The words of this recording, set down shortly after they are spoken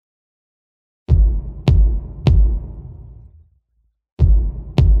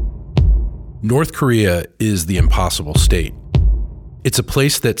North Korea is the impossible state. It's a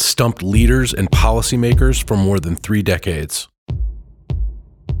place that stumped leaders and policymakers for more than 3 decades.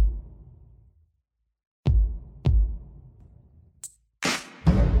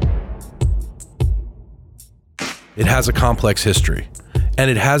 It has a complex history,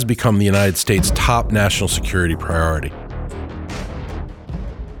 and it has become the United States' top national security priority.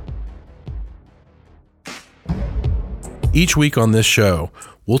 Each week on this show,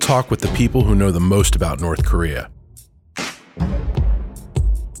 we'll talk with the people who know the most about North Korea.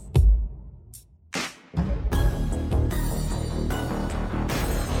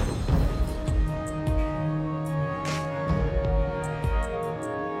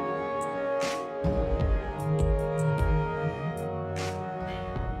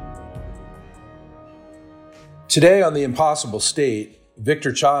 Today on The Impossible State,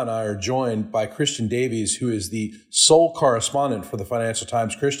 Victor Cha and I are joined by Christian Davies, who is the Seoul Correspondent for the Financial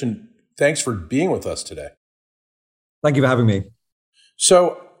Times. Christian, thanks for being with us today. Thank you for having me.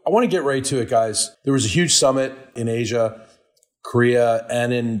 So I want to get right to it, guys. There was a huge summit in Asia, Korea,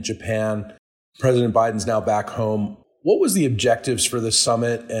 and in Japan. President Biden's now back home. What was the objectives for this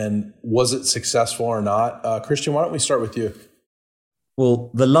summit, and was it successful or not? Christian, why don't we start with you?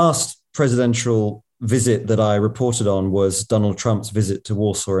 Well, the last presidential visit that I reported on was Donald Trump's visit to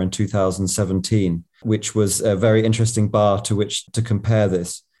Warsaw in 2017, which was a very interesting bar to which to compare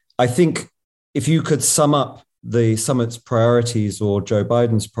this. I think if you could sum up the summit's priorities or Joe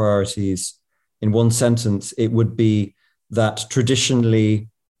Biden's priorities in one sentence, it would be that traditionally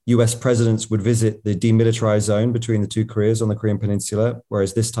US presidents would visit the demilitarized zone between the two Koreas on the Korean Peninsula,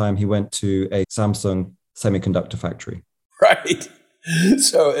 whereas this time he went to a Samsung semiconductor factory. Right.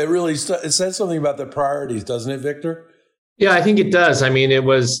 So it really it says something about the priorities, doesn't it, Victor? Yeah, I think it does. I mean, it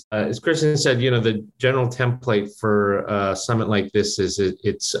was, as Christian said, the general template for a summit like this is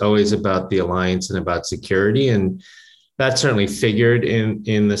it's always about the alliance and about security. And that certainly figured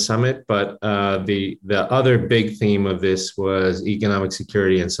in the summit. But the other big theme of this was economic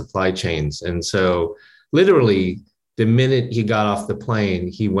security and supply chains. And so literally, the minute he got off the plane,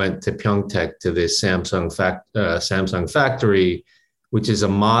 he went to Pyeongtaek to this Samsung factory, which is a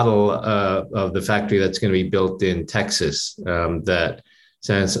model of the factory that's going to be built in Texas that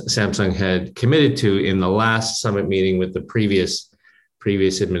Samsung had committed to in the last summit meeting with the previous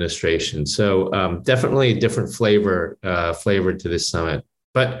administration. So definitely a different flavor to this summit.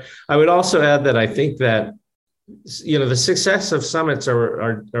 But I would also add that I think that the success of summits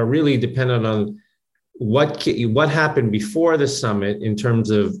are really dependent on what happened before the summit in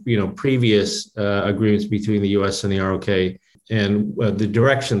terms of previous agreements between the U.S. and the ROK. And the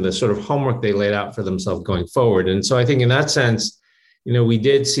direction, the sort of homework they laid out for themselves going forward. And so I think in that sense, we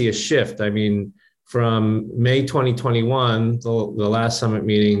did see a shift. I mean, from May 2021, the last summit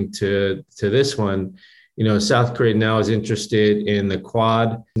meeting to this one, South Korea now is interested in the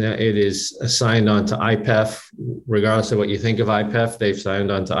Quad. Now it is signed on to IPEF. Regardless of what you think of IPEF, they've signed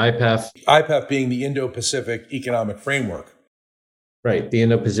on to IPEF. IPEF being the Indo-Pacific Economic Framework. Right, the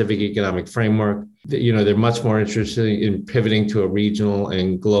Indo-Pacific Economic Framework. They're much more interested in pivoting to a regional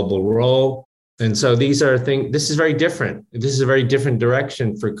and global role. And so these are things, this is very different. This is a very different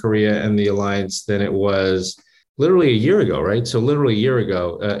direction for Korea and the alliance than it was literally a year ago, right? So literally a year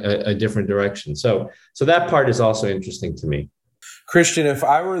ago, a different direction. So that part is also interesting to me. Christian, if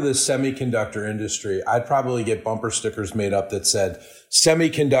I were the semiconductor industry, I'd probably get bumper stickers made up that said,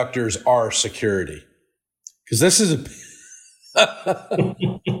 semiconductors are security. Because this is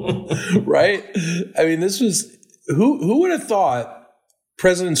right? I mean, this was, who would have thought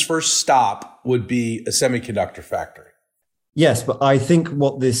president's first stop would be a semiconductor factory? Yes, but I think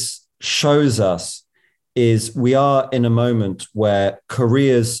what this shows us is we are in a moment where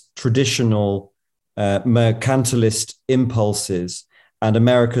Korea's traditional mercantilist impulses and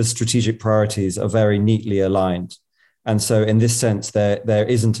America's strategic priorities are very neatly aligned. And so in this sense, there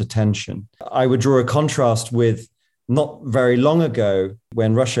isn't a tension. I would draw a contrast with not very long ago,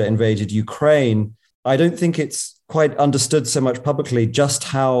 when Russia invaded Ukraine. I don't think it's quite understood so much publicly just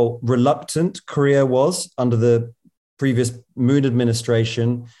how reluctant Korea was under the previous Moon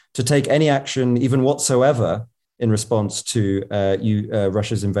administration to take any action, even whatsoever, in response to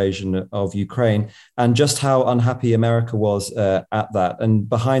Russia's invasion of Ukraine, and just how unhappy America was at that. And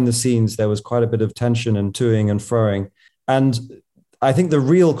behind the scenes, there was quite a bit of tension and toing and froing. And I think the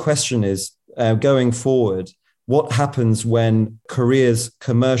real question is, going forward, what happens when Korea's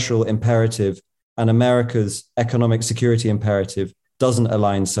commercial imperative and America's economic security imperative doesn't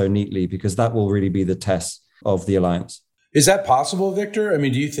align so neatly? Because that will really be the test of the alliance. Is that possible, Victor? I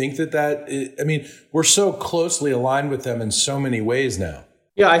mean, do you think we're so closely aligned with them in so many ways now?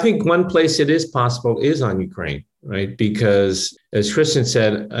 Yeah, I think one place it is possible is on Ukraine, right? Because as Christian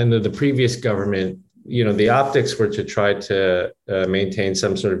said, under the previous government, the optics were to try to maintain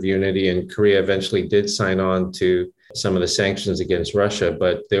some sort of unity, and Korea eventually did sign on to some of the sanctions against Russia,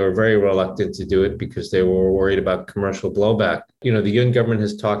 but they were very reluctant to do it because they were worried about commercial blowback. The Yoon government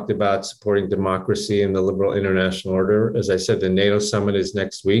has talked about supporting democracy and the liberal international order. As I said, the NATO summit is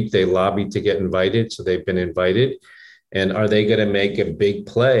next week. They lobbied to get invited, so they've been invited. And are they going to make a big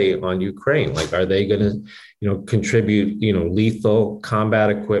play on Ukraine? Like, are they going to, contribute, lethal combat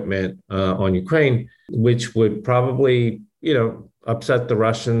equipment on Ukraine, which would probably, upset the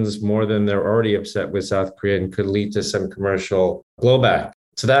Russians more than they're already upset with South Korea and could lead to some commercial blowback.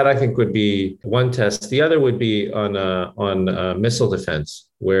 So that, I think, would be one test. The other would be on missile defense,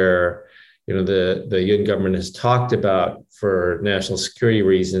 where the Yoon government has talked about, for national security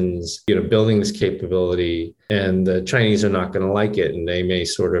reasons, building this capability, and the Chinese are not going to like it, and they may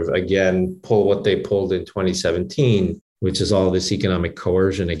sort of again pull what they pulled in 2017, which is all this economic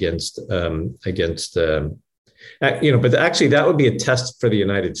coercion against. But actually, that would be a test for the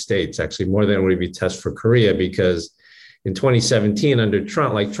United States, actually, more than it would be a test for Korea, because in 2017, under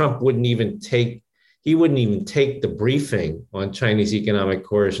Trump, Trump wouldn't even take the briefing on Chinese economic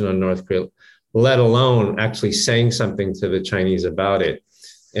coercion on North Korea, let alone actually saying something to the Chinese about it.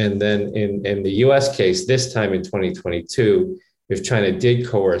 And then in the US case, this time in 2022, if China did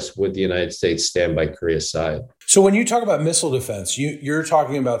coerce, would the United States stand by Korea's side? So when you talk about missile defense, you're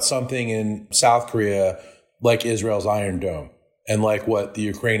talking about something in South Korea like Israel's Iron Dome and like what the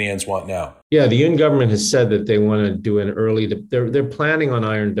Ukrainians want now. Yeah, the Yoon government has said that they want to do they're planning on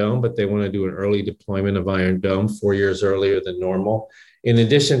Iron Dome, but they want to do an early deployment of Iron Dome 4 years earlier than normal. In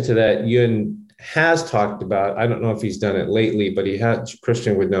addition to that, Yoon has talked about, I don't know if he's done it lately, but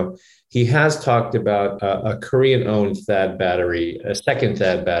Christian would know, he has talked about a Korean-owned THAAD battery, a second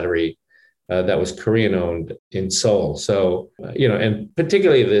THAAD battery that was Korean-owned in Seoul. So, and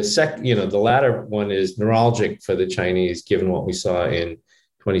particularly the latter one is neuralgic for the Chinese, given what we saw in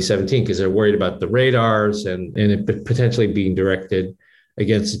 2017, because they're worried about the radars and it potentially being directed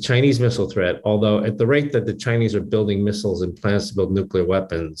against the Chinese missile threat. Although at the rate that the Chinese are building missiles and plans to build nuclear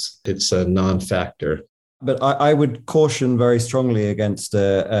weapons, it's a non-factor. But I would caution very strongly against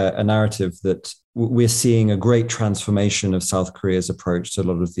a narrative that we're seeing a great transformation of South Korea's approach to a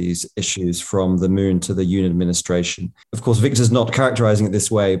lot of these issues, from the Moon to the Yoon administration. Of course, Victor's not characterizing it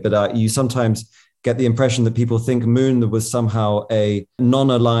this way, but you sometimes get the impression that people think Moon was somehow a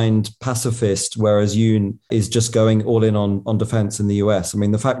non-aligned pacifist, whereas Yoon is just going all in on defense in the US. I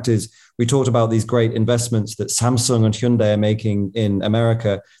mean, the fact is, we talked about these great investments that Samsung and Hyundai are making in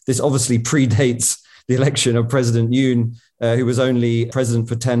America. This obviously predates the election of President Yoon, who was only president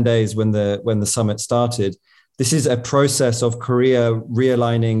for 10 days when the summit started. This is a process of Korea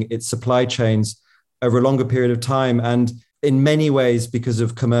realigning its supply chains over a longer period of time, and in many ways because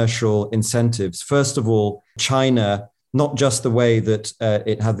of commercial incentives. First of all, China, not just the way that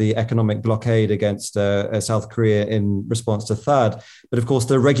it had the economic blockade against South Korea in response to THAAD, but of course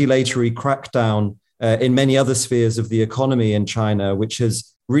the regulatory crackdown in many other spheres of the economy in China, which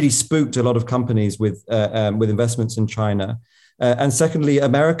has really spooked a lot of companies with investments in China. And secondly,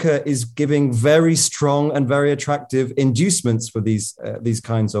 America is giving very strong and very attractive inducements for these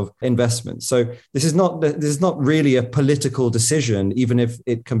kinds of investments. So this is not really a political decision, even if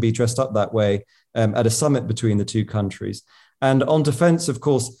it can be dressed up that way at a summit between the two countries. And on defense, of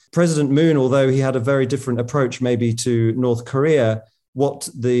course, President Moon, although he had a very different approach maybe to North Korea, what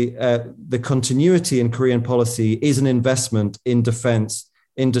the continuity in Korean policy is an investment in defense,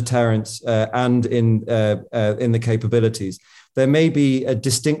 in deterrence, and in the capabilities. There may be a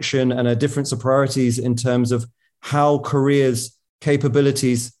distinction and a difference of priorities in terms of how Korea's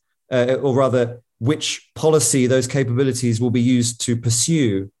capabilities, or rather which policy those capabilities will be used to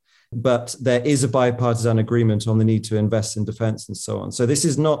pursue. But there is a bipartisan agreement on the need to invest in defense and so on. So this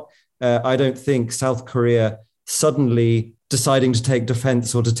is not, I don't think, South Korea suddenly deciding to take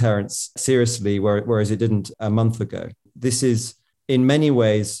defense or deterrence seriously, whereas it didn't a month ago. This is, in many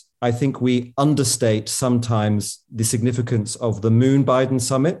ways, I think we understate sometimes the significance of the Moon-Biden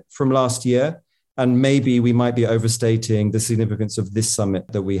summit from last year, and maybe we might be overstating the significance of this summit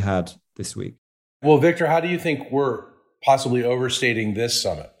that we had this week. Well, Victor, how do you think we're possibly overstating this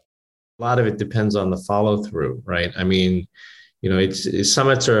summit? A lot of it depends on the follow-through, right? I mean,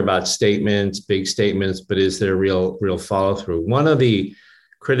 summits are about statements, big statements, but is there real follow-through? One of the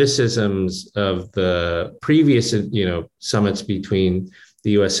criticisms of the previous, summits between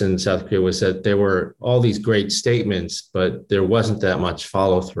the US and South Korea was that there were all these great statements, but there wasn't that much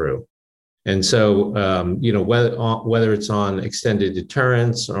follow through. And so, whether it's on extended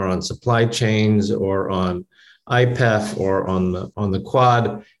deterrence or on supply chains or on IPEF or on the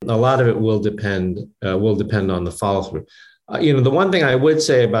Quad, a lot of it will depend on the follow through. The one thing I would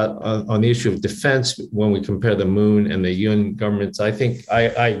say about on the issue of defense, when we compare the Moon and the Yoon governments, I think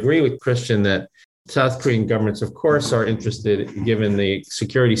I agree with Christian that South Korean governments, of course, are interested, given the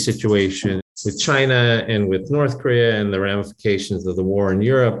security situation with China and with North Korea and the ramifications of the war in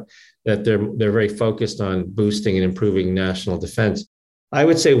Europe, that they're very focused on boosting and improving national defense. I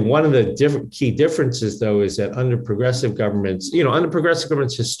would say one of the key differences, though, is that under progressive governments,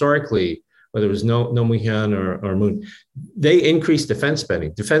 historically, whether it was Nomuhyun or Moon, they increased defense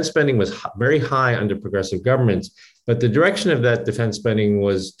spending. Defense spending was very high under progressive governments, but the direction of that defense spending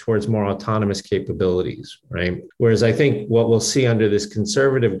was towards more autonomous capabilities, right? Whereas I think what we'll see under this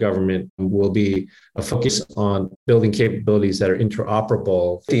conservative government will be a focus on building capabilities that are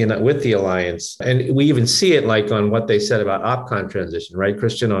interoperable with the alliance. And we even see it like on what they said about OPCON transition, right?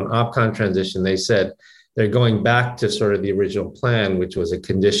 Christian, on OPCON transition, they said they're going back to sort of the original plan, which was a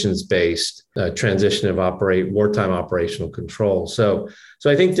conditions-based transition of wartime operational control. So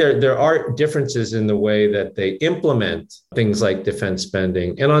I think there are differences in the way that they implement things like defense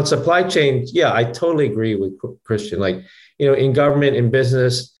spending. And on supply chain, yeah, I totally agree with Christian. Like, in government, in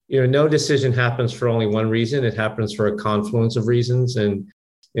business, no decision happens for only one reason. It happens for a confluence of reasons. And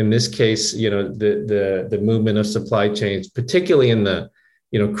in this case, the movement of supply chains, particularly in the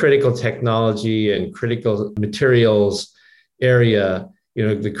critical technology and critical materials area,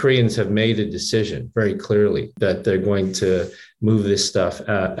 the Koreans have made a decision very clearly that they're going to move this stuff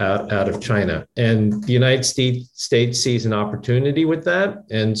out of China. And the United States sees an opportunity with that.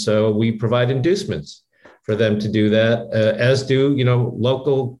 And so we provide inducements for them to do that, as do,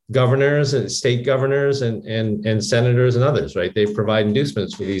 local governors and state governors and senators and others, right? They provide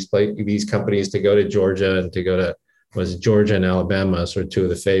inducements for these companies to go to Georgia and to go to Georgia and Alabama, sort of two of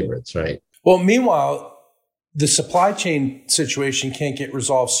the favorites, right? Well, meanwhile, the supply chain situation can't get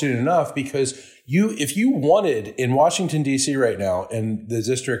resolved soon enough, because if you wanted in Washington, D.C. right now, and the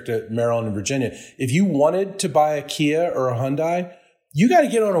district of Maryland and Virginia, if you wanted to buy a Kia or a Hyundai, you got to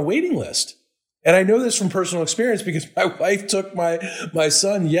get on a waiting list. And I know this from personal experience because my wife took my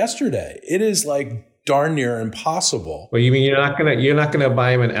son yesterday. It is like darn near impossible. Well, you mean you're not gonna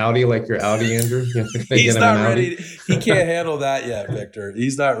buy him an Audi like your Audi, Andrew? He's not ready. He can't handle that yet, Victor.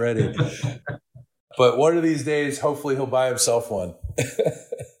 He's not ready. But one of these days, hopefully, he'll buy himself one.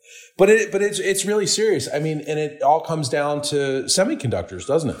 But it's really serious. I mean, and it all comes down to semiconductors,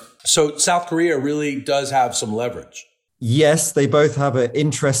 doesn't it? So South Korea really does have some leverage. Yes, they both have an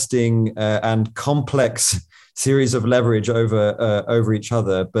interesting and complex series of leverage over each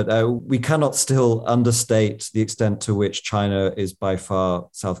other, but we cannot still understate the extent to which China is by far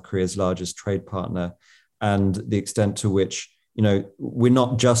South Korea's largest trade partner, and the extent to which, we're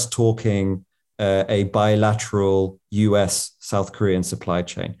not just talking a bilateral US-South Korean supply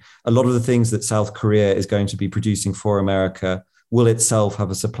chain. A lot of the things that South Korea is going to be producing for America will itself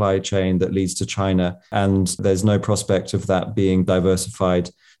have a supply chain that leads to China, and there's no prospect of that being diversified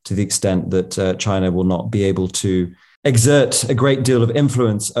to the extent that China will not be able to exert a great deal of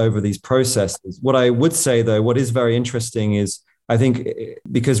influence over these processes. What I would say, though, what is very interesting is, I think,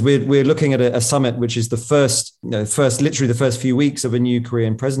 because we're looking at a summit which is literally the first few weeks of a new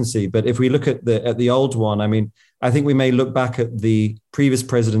Korean presidency. But if we look at the old one, I mean, I think we may look back at the previous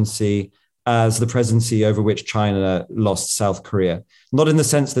presidency as the presidency over which China lost South Korea. Not in the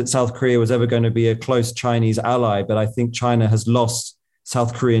sense that South Korea was ever going to be a close Chinese ally, but I think China has lost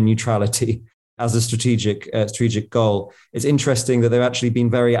South Korean neutrality as a strategic goal. It's interesting that they've actually been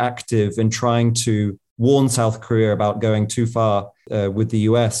very active in trying to warn South Korea about going too far with the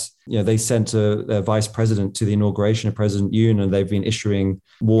US. They sent a vice president to the inauguration of President Yoon, and they've been issuing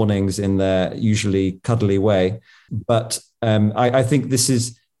warnings in their usually cuddly way. But I think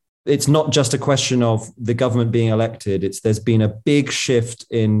it's not just a question of the government being elected. There's been a big shift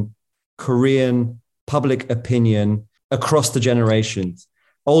in Korean public opinion across the generations.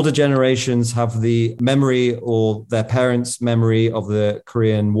 Older generations have the memory, or their parents' memory, of the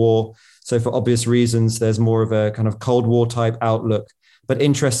Korean War. So for obvious reasons, there's more of a kind of Cold War type outlook. But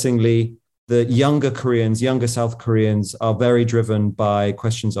interestingly, the younger South Koreans are very driven by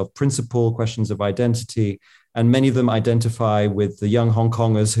questions of principle, questions of identity. And many of them identify with the young Hong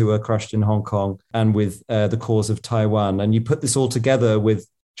Kongers who were crushed in Hong Kong and with the cause of Taiwan. And you put this all together with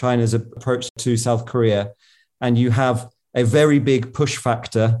China's approach to South Korea, and you have a very big push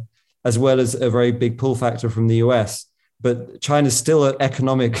factor as well as a very big pull factor from the US. But China's still an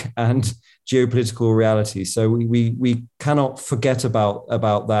economic and geopolitical reality. So we cannot forget about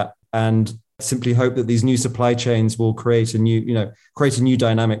that and simply hope that these new supply chains will create a new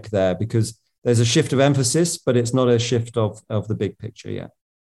dynamic there, because there's a shift of emphasis, but it's not a shift of the big picture yet.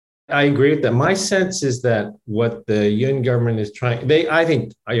 I agree with that. My sense is that what the Yoon government is I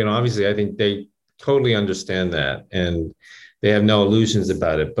think they totally understand that, and they have no illusions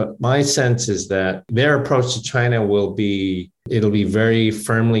about it. But my sense is that their approach to China it'll be very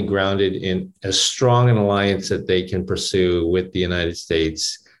firmly grounded in as strong an alliance that they can pursue with the United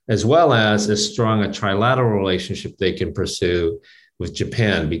States, as well as strong a trilateral relationship they can pursue with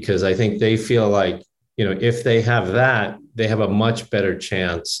Japan, because I think they feel like, if they have that, they have a much better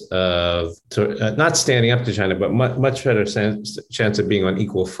chance of not standing up to China, but much better chance of being on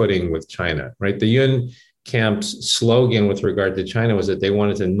equal footing with China, right? The Yoon camp's slogan with regard to China was that they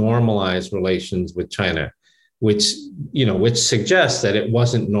wanted to normalize relations with China, which suggests that it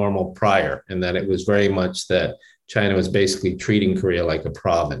wasn't normal prior, and that it was very much that China was basically treating Korea like a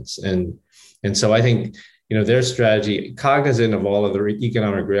province. And so I think, their strategy, cognizant of all of the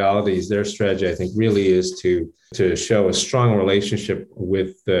economic realities, their strategy, I think, really is to show a strong relationship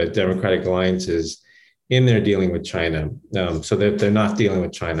with the democratic alliances in their dealing with China, so that they're not dealing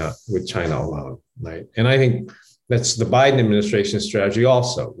with China alone, right? And I think that's the Biden administration's strategy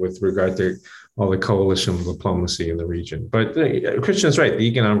also with regard to all the coalition diplomacy in the region. But Christian's right, the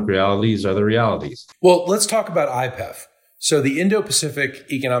economic realities are the realities. Well, let's talk about IPEF. So the Indo-Pacific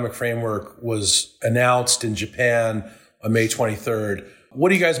Economic Framework was announced in Japan on May 23rd. What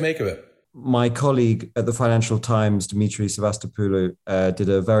do you guys make of it? My colleague at the Financial Times, Dimitri Sevastopoulou, did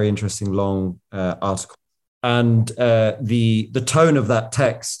a very interesting long article. And the tone of that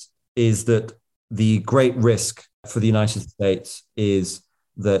text is that the great risk for the United States is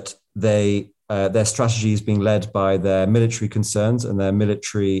that their strategy is being led by their military concerns and their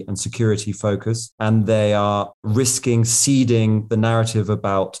military and security focus, and they are risking ceding the narrative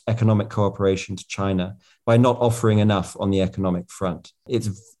about economic cooperation to China by not offering enough on the economic front. It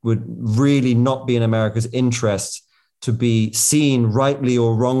would really not be in America's interest to be seen, rightly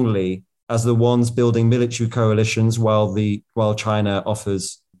or wrongly, as the ones building military coalitions while China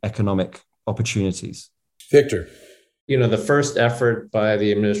offers economic opportunities. Victor. The first effort by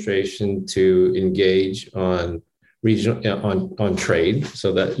the administration to engage on regional on trade,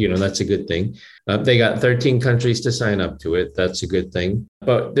 so that that's a good thing. They got 13 countries to sign up to it. That's a good thing.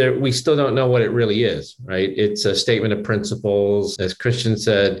 But we still don't know what it really is, right? It's a statement of principles. As Christian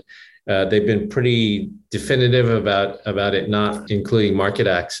said, they've been pretty definitive about it not including market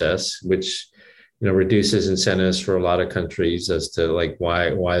access, which reduces incentives for a lot of countries as to why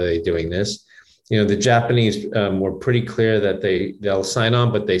are they doing this. The Japanese were pretty clear that they'll sign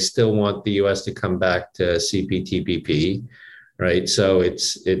on, but they still want the U.S. to come back to CPTPP, right? So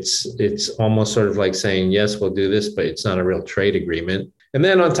it's almost sort of like saying, yes, we'll do this, but it's not a real trade agreement. And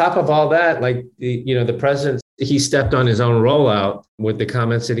then on top of all that, the president, he stepped on his own rollout with the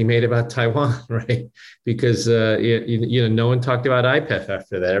comments that he made about Taiwan, right? Because no one talked about IPEF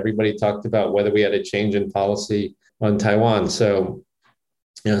after that. Everybody talked about whether we had a change in policy on Taiwan. So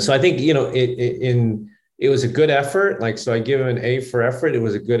I think, it was a good effort. So I give him an A for effort. It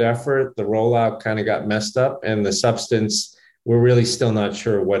was a good effort. The rollout kind of got messed up, and the substance, we're really still not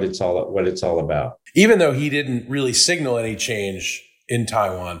sure what it's all about. Even though he didn't really signal any change in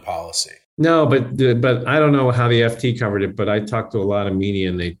Taiwan policy. No, but I don't know how the FT covered it, but I talked to a lot of media,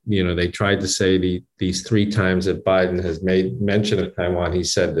 and they tried to say these 3 times that Biden has made mention of Taiwan, he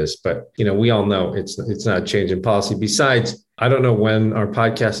said this, but we all know it's not a change in policy. Besides, I don't know when our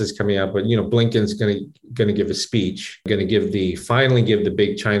podcast is coming out, but Blinken's going to give a speech, finally give the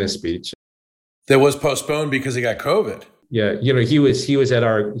big China speech. That was postponed because he got COVID. Yeah, the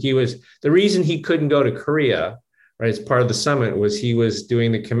reason he couldn't go to Korea, right, as part of the summit, was he was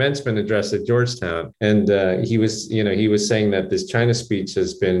doing the commencement address at Georgetown, and he was saying that this China speech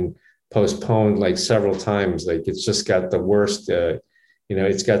has been postponed several times. It's just got the worst.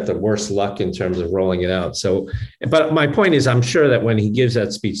 It's got the worst luck in terms of rolling it out. So, but my point is, I'm sure that when he gives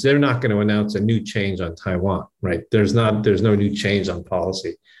that speech, they're not going to announce a new change on Taiwan, right? There's no new change on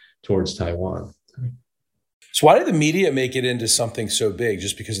policy towards Taiwan. So why did the media make it into something so big?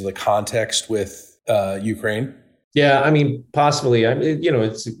 Just because of the context with Ukraine? Yeah, possibly. It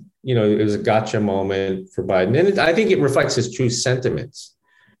was a gotcha moment for Biden, and I think it reflects his true sentiments,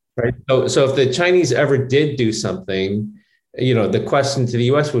 right? So if the Chinese ever did do something, the question to the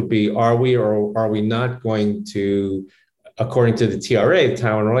U.S. would be, are we or are we not going to, according to the TRA, the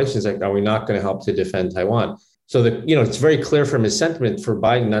Taiwan Relations Act, are we not going to help to defend Taiwan? So it's very clear from his sentiment for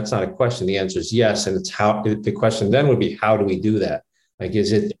Biden, that's not a question. The answer is yes. And it's how. The question then would be, how do we do that?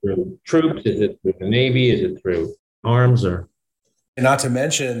 Is it through troops? Is it through the Navy? Is it through arms? Or And not to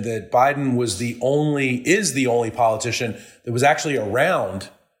mention that Biden is the only politician that was actually around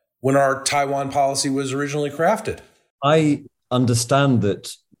when our Taiwan policy was originally crafted. I understand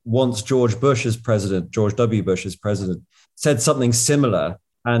that once George W. Bush as president, said something similar,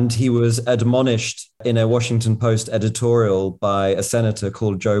 and he was admonished in a Washington Post editorial by a senator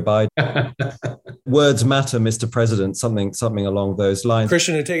called Joe Biden. Words matter, Mr. President, something along those lines.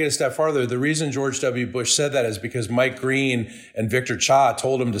 Christian, to take it a step farther, the reason George W. Bush said that is because Mike Green and Victor Cha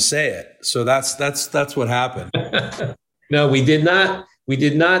told him to say it. So that's what happened. No, we did not. We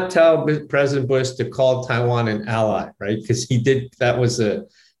did not tell President Bush to call Taiwan an ally, right? Because he did. That was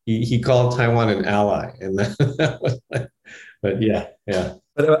he called Taiwan an ally, and that was like, but yeah.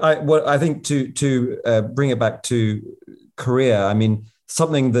 But I think to bring it back to Korea, I mean,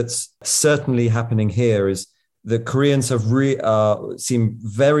 something that's certainly happening here is the Koreans have seem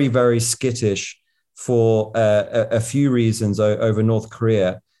very, very skittish for a few reasons over North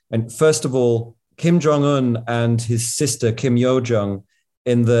Korea. And first of all, Kim Jong-un and his sister Kim Yo-jong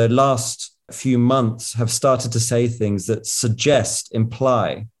in the last few months have started to say things that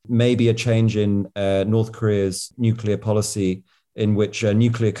imply maybe a change in North Korea's nuclear policy, in which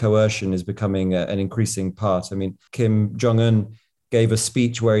nuclear coercion is becoming an increasing part. I mean, Kim Jong-un gave a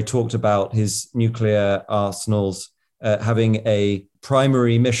speech where he talked about his nuclear arsenals having a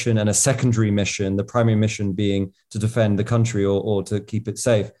primary mission and a secondary mission, the primary mission being to defend the country or to keep it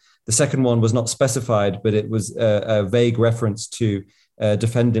safe. The second one was not specified, but it was a vague reference to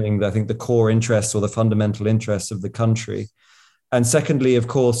defending, I think, the core interests or the fundamental interests of the country. And secondly, of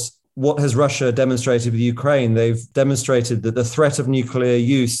course, what has Russia demonstrated with Ukraine? They've demonstrated that the threat of nuclear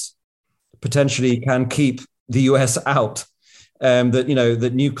use potentially can keep the US out.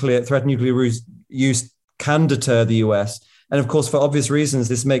 That nuclear use can deter the US. And of course, for obvious reasons,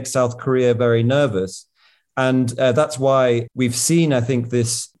 this makes South Korea very nervous. And that's why we've seen, I think,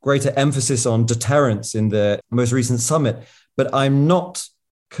 this greater emphasis on deterrence in the most recent summit. But I'm not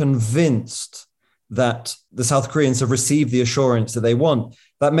convinced that the South Koreans have received the assurance that they want.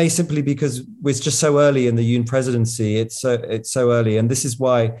 That may simply because it's just so early in the Yoon presidency. It's so early, and this is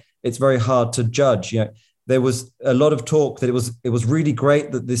why it's very hard to judge. There was a lot of talk that it was really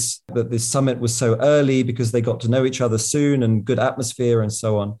great that this summit was so early because they got to know each other soon and good atmosphere and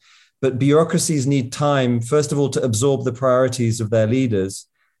so on. But bureaucracies need time, first of all, to absorb the priorities of their leaders,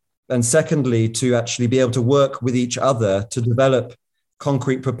 and secondly, to actually be able to work with each other to develop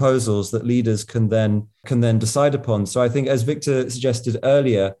concrete proposals that leaders can then decide upon. So I think, as Victor suggested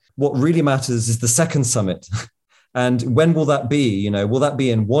earlier, what really matters is the second summit. And when will that be? Will that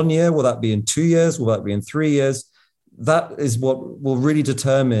be in 1 year? Will that be in 2 years? Will that be in 3 years? That is what will really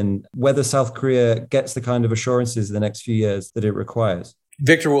determine whether South Korea gets the kind of assurances in the next few years that it requires.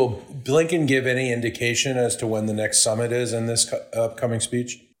 Victor, will Blinken give any indication as to when the next summit is in this upcoming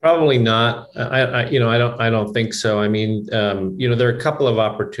speech? Probably not. I don't think so. I mean, there are a couple of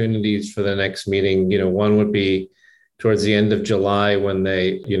opportunities for the next meeting. One would be towards the end of July when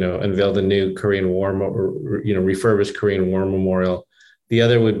they, unveil the new Korean War, refurbished Korean War Memorial. The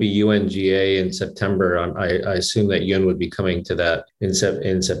other would be UNGA in September. I assume that Yoon would be coming to that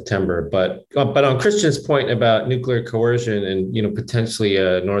in September. But on Christian's point about nuclear coercion and potentially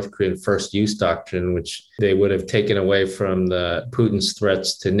a North Korean first use doctrine, which they would have taken away from Putin's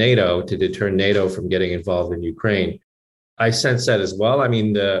threats to NATO to deter NATO from getting involved in Ukraine, I sense that as well. I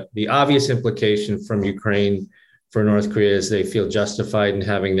mean, the obvious implication from Ukraine for North Korea is they feel justified in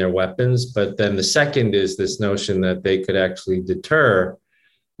having their weapons. But then the second is this notion that they could actually deter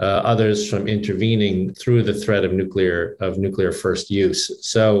others from intervening through the threat of nuclear first use.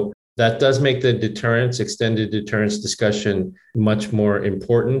 So that does make the extended deterrence discussion much more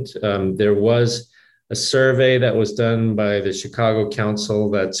important. There was a survey that was done by the Chicago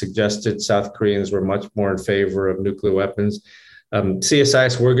Council that suggested South Koreans were much more in favor of nuclear weapons.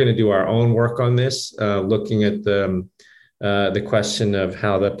 CSIS, we're going to do our own work on this, looking at the question of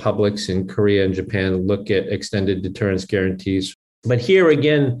how the publics in Korea and Japan look at extended deterrence guarantees. But here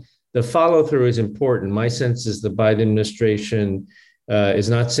again, the follow through is important. My sense is the Biden administration is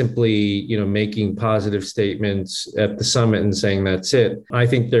not simply, making positive statements at the summit and saying that's it. I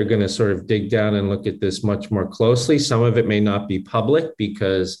think they're going to sort of dig down and look at this much more closely. Some of it may not be public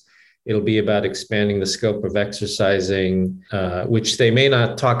because it'll be about expanding the scope of exercising, which they may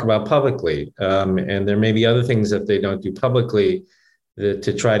not talk about publicly. And there may be other things that they don't do publicly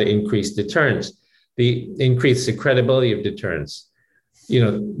to try to increase deterrence, increase the credibility of deterrence.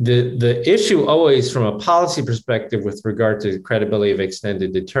 The issue always from a policy perspective with regard to the credibility of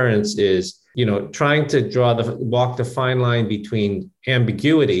extended deterrence is, trying to walk the fine line between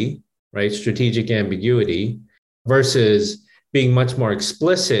ambiguity, right, strategic ambiguity versus being much more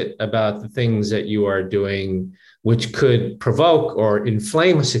explicit about the things that you are doing, which could provoke or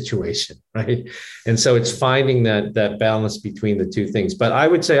inflame a situation, right? And so it's finding that balance between the two things. But I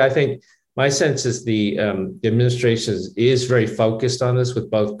would say, I think my sense is the administration is very focused on this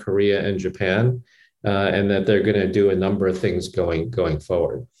with both Korea and Japan, and that they're going to do a number of things going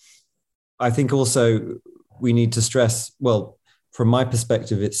forward. I think also we need to stress, well, from my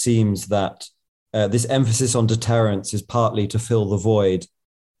perspective, it seems that this emphasis on deterrence is partly to fill the void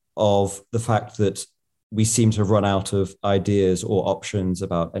of the fact that we seem to have run out of ideas or options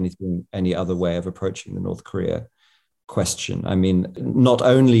about any other way of approaching the North Korea question. I mean, not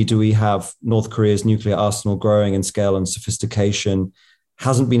only do we have North Korea's nuclear arsenal growing in scale and sophistication,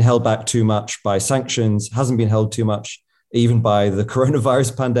 hasn't been held back too much by sanctions, hasn't been held too much even by the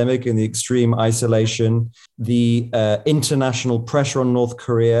coronavirus pandemic and the extreme isolation. The international pressure on North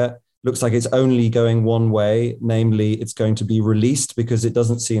Korea looks like it's only going one way, namely it's going to be released, because it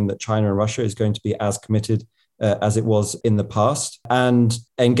doesn't seem that China and Russia is going to be as committed as it was in the past. And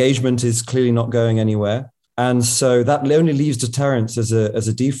engagement is clearly not going anywhere. And so that only leaves deterrence as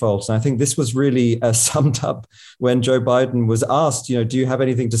a default. And I think this was really summed up when Joe Biden was asked, do you have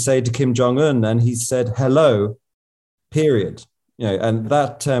anything to say to Kim Jong-un? And he said, hello, period. And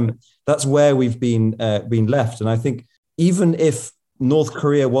that's where we've been left. And I think even if North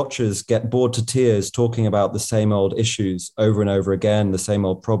Korea watchers get bored to tears talking about the same old issues over and over again, the same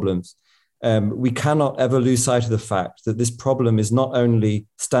old problems, we cannot ever lose sight of the fact that this problem is not only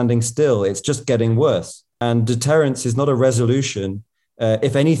standing still, it's just getting worse. And deterrence is not a resolution.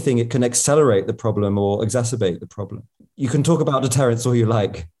 If anything, it can accelerate the problem or exacerbate the problem. You can talk about deterrence all you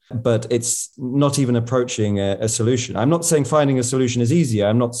like, but it's not even approaching a solution. I'm not saying finding a solution is easier.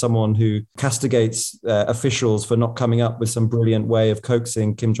 I'm not someone who castigates officials for not coming up with some brilliant way of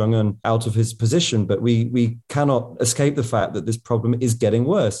coaxing Kim Jong-un out of his position, but we cannot escape the fact that this problem is getting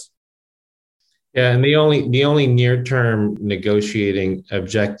worse. Yeah, and the only near-term negotiating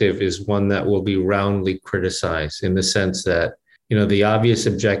objective is one that will be roundly criticized, in the sense that, the obvious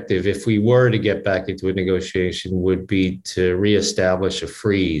objective, if we were to get back into a negotiation, would be to reestablish a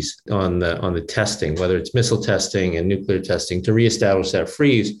freeze on the testing, whether it's missile testing and nuclear testing, to reestablish that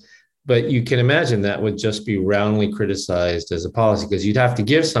freeze. But you can imagine that would just be roundly criticized as a policy, because you'd have to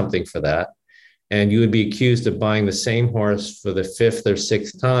give something for that, and you would be accused of buying the same horse for the fifth or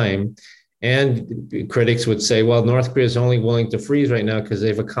sixth time. And critics would say, well, North Korea is only willing to freeze right now because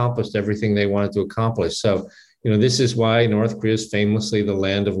they've accomplished everything they wanted to accomplish. So, this is why North Korea is famously the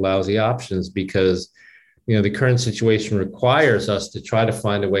land of lousy options, because, the current situation requires us to try to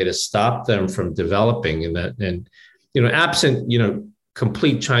find a way to stop them from developing, and absent,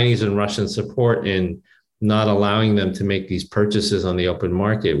 complete Chinese and Russian support in not allowing them to make these purchases on the open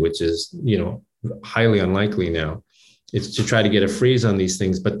market, which is, highly unlikely now. It's to try to get a freeze on these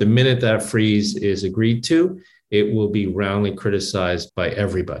things. But the minute that freeze is agreed to, it will be roundly criticized by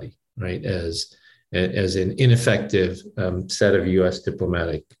everybody, right, as an ineffective set of U.S.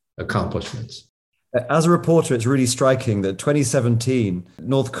 diplomatic accomplishments. As a reporter, it's really striking that 2017,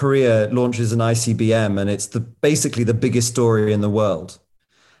 North Korea launches an ICBM, and it's basically the biggest story in the world.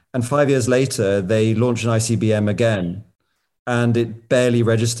 And 5 years later, they launch an ICBM again, and it barely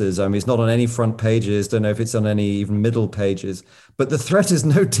registers. I mean, it's not on any front pages. Don't know if it's on any even middle pages. But the threat is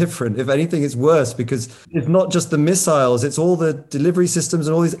no different. If anything, it's worse, because it's not just the missiles, it's all the delivery systems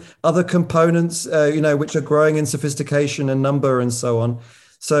and all these other components, which are growing in sophistication and number and so on.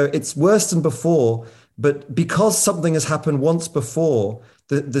 So it's worse than before. But because something has happened once before,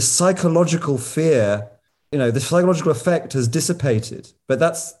 the psychological fear, the psychological effect has dissipated. But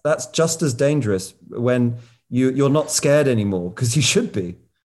that's just as dangerous when you're not scared anymore, because you should be.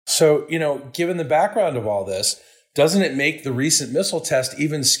 So, given the background of all this, doesn't it make the recent missile test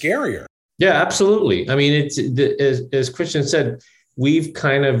even scarier? Yeah, absolutely. I mean, as Christian said, we've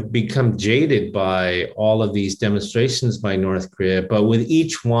kind of become jaded by all of these demonstrations by North Korea, but with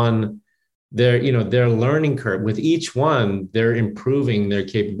each one, their learning curve, with each one, they're improving their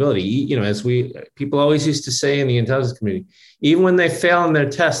capability. As people always used to say in the intelligence community, even when they fail in their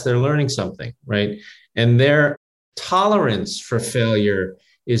tests, they're learning something, right? And their tolerance for failure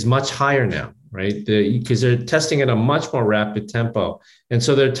is much higher now, right? Because they're testing at a much more rapid tempo. And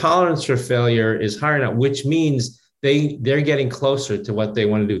so their tolerance for failure is higher now, which means they're getting closer to what they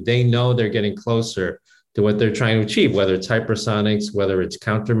want to do. They know they're getting closer to what they're trying to achieve, whether it's hypersonics, whether it's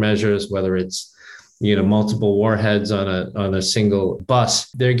countermeasures, whether it's, multiple warheads on a single bus.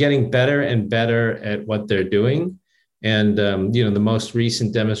 They're getting better and better at what they're doing. And, the most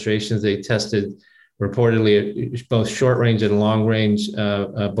recent demonstrations, they tested reportedly both short range and long range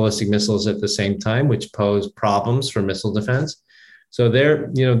ballistic missiles at the same time, which pose problems for missile defense. So they're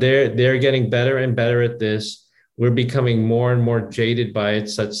getting better and better at this. We're becoming more and more jaded by it,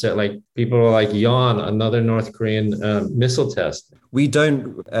 such that like people are like, yawn, another North Korean missile test. We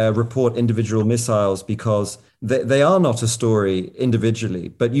don't report individual missiles because they are not a story individually,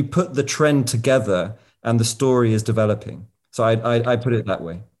 but you put the trend together and the story is developing. So I put it that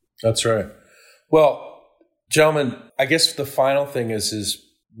way. That's right. Well, gentlemen, I guess the final thing is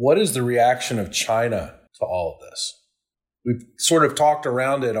what is the reaction of China to all of this? We've sort of talked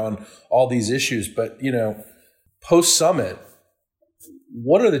around it on all these issues, but, post-summit,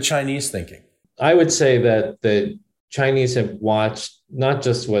 what are the Chinese thinking? I would say that the Chinese have watched not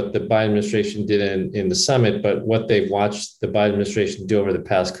just what the Biden administration did in the summit, but what they've watched the Biden administration do over the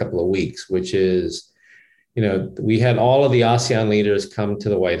past couple of weeks, which is, we had all of the ASEAN leaders come to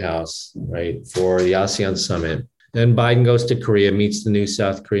the White House, right, for the ASEAN summit. Then Biden goes to Korea, meets the new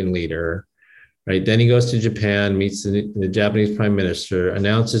South Korean leader, right? Then he goes to Japan, meets the Japanese prime minister,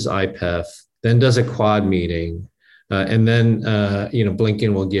 announces IPEF, then does a Quad meeting, and then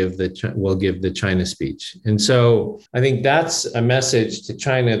Blinken will give the China speech. And so I think that's a message to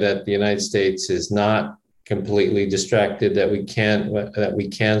China that the United States is not completely distracted, that we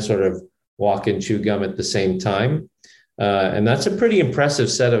can sort of walk and chew gum at the same time. And that's a pretty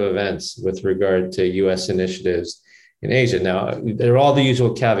impressive set of events with regard to U.S. initiatives in Asia. Now, there are all the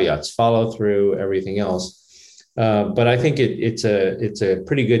usual caveats, follow through, everything else. But I think it's a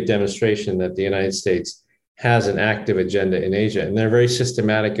pretty good demonstration that the United States has an active agenda in Asia, and they're very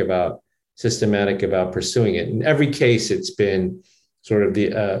systematic about pursuing it. In every case, it's been sort of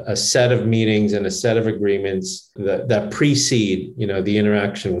a set of meetings and a set of agreements that precede, the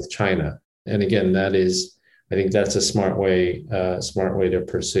interaction with China. And again, I think that's a smart way to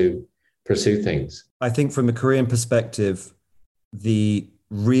pursue things. I think from a Korean perspective, the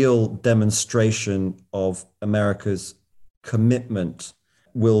real demonstration of America's commitment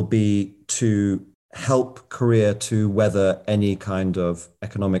will be to help Korea to weather any kind of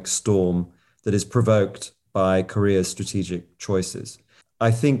economic storm that is provoked by Korea's strategic choices.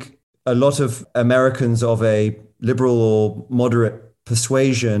 I think a lot of Americans of a liberal or moderate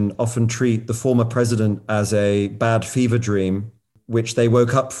persuasion often treat the former president as a bad fever dream, which they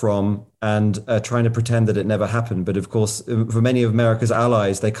woke up from and are trying to pretend that it never happened. But of course, for many of America's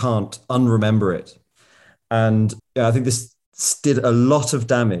allies, they can't unremember it. And I think this did a lot of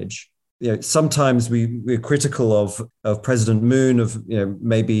damage. Sometimes we're critical of President Moon, of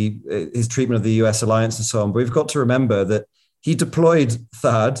maybe his treatment of the US alliance and so on. But we've got to remember that he deployed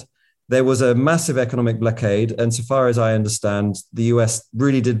THAAD. There was a massive economic blockade. And so far as I understand, the US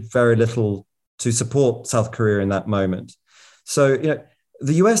really did very little to support South Korea in that moment. So,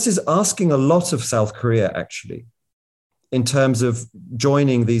 the US is asking a lot of South Korea, actually, in terms of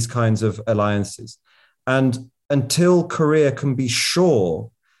joining these kinds of alliances. And until Korea can be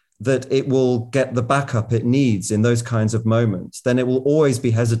sure that it will get the backup it needs in those kinds of moments, then it will always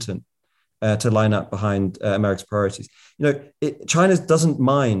be hesitant to line up behind America's priorities. China doesn't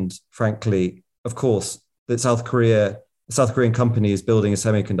mind, frankly, of course, that the South Korean company is building a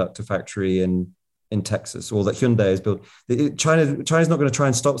semiconductor factory in Texas, or that Hyundai is built. China's not going to try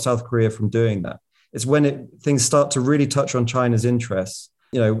and stop South Korea from doing that. It's when things start to really touch on China's interests.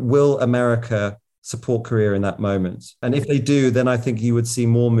 Will America support Korea in that moment? And if they do, then I think you would see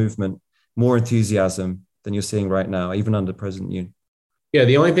more movement, more enthusiasm than you're seeing right now, even under President Yoon. Yeah,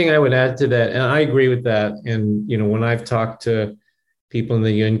 the only thing I would add to that, and I agree with that, and when I've talked to people in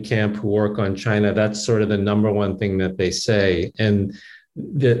the Yoon camp who work on China, that's sort of the number one thing that they say. And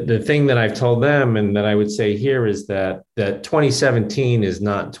the thing that I've told them and that I would say here is that 2017 is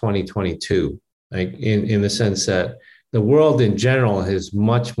not 2022, like in the sense that the world in general is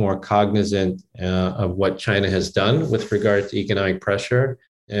much more cognizant of what China has done with regard to economic pressure.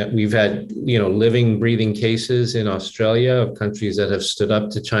 We've had, living, breathing cases in Australia of countries that have stood up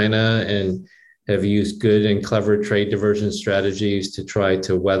to China and have used good and clever trade diversion strategies to try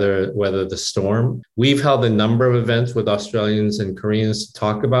to weather the storm. We've held a number of events with Australians and Koreans to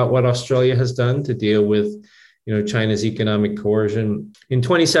talk about what Australia has done to deal with, China's economic coercion. In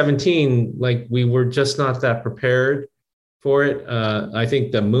 2017, we were just not that prepared for it. I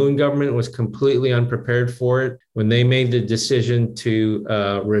think the Moon government was completely unprepared for it when they made the decision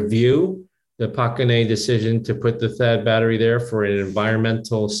to review the Park Geun-hye decision to put the THAAD battery there for an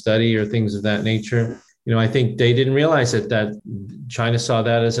environmental study or things of that nature. I think they didn't realize that China saw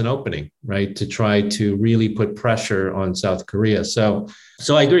that as an opening, right, to try to really put pressure on South Korea. So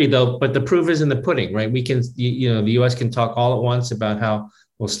I agree, though, but the proof is in the pudding, right? We can, the U.S. can talk all at once about how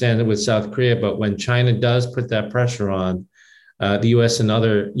will stand with South Korea. But when China does put that pressure on, the U.S. and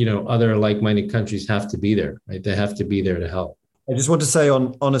other like-minded countries have to be there, right? They have to be there to help. I just want to say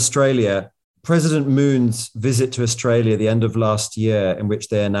on Australia, President Moon's visit to Australia at the end of last year, in which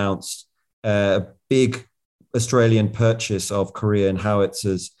they announced a big Australian purchase of Korean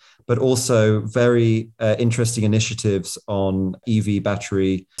howitzers, but also very interesting initiatives on EV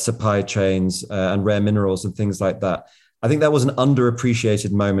battery supply chains and rare minerals and things like that. I think that was an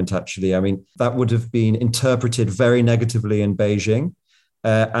underappreciated moment, actually. I mean, that would have been interpreted very negatively in Beijing.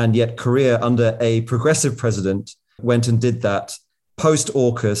 And yet Korea, under a progressive president, went and did that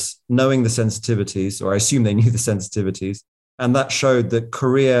post-AUKUS, knowing the sensitivities, or I assume they knew the sensitivities. And that showed that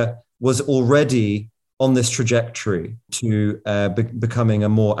Korea was already on this trajectory to becoming a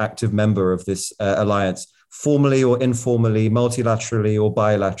more active member of this alliance, formally or informally, multilaterally or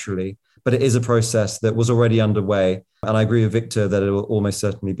bilaterally. But it is a process that was already underway. And I agree with Victor that it will almost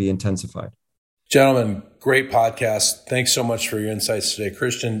certainly be intensified. Gentlemen, great podcast. Thanks so much for your insights today.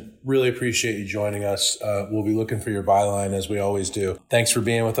 Christian, really appreciate you joining us. We'll be looking for your byline as we always do. Thanks for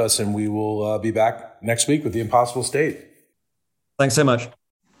being with us, and we will be back next week with The Impossible State. Thanks so much.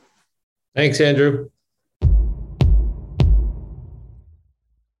 Thanks, Andrew.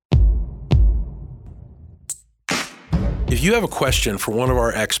 If you have a question for one of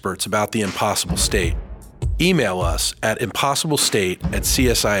our experts about the impossible state, email us at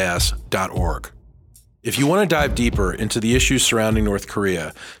impossiblestate@csis.org. If you want to dive deeper into the issues surrounding North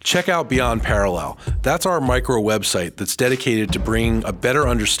Korea, check out Beyond Parallel. That's our micro website that's dedicated to bringing a better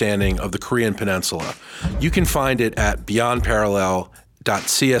understanding of the Korean Peninsula. You can find it at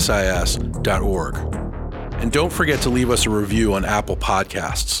beyondparallel.csis.org. And don't forget to leave us a review on Apple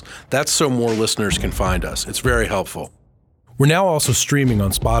Podcasts. That's so more listeners can find us. It's very helpful. We're now also streaming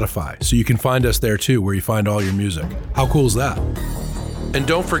on Spotify, so you can find us there too, where you find all your music. How cool is that? And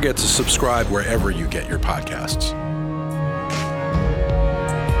don't forget to subscribe wherever you get your podcasts.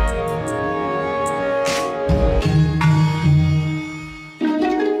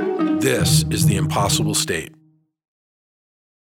 This is The Impossible State.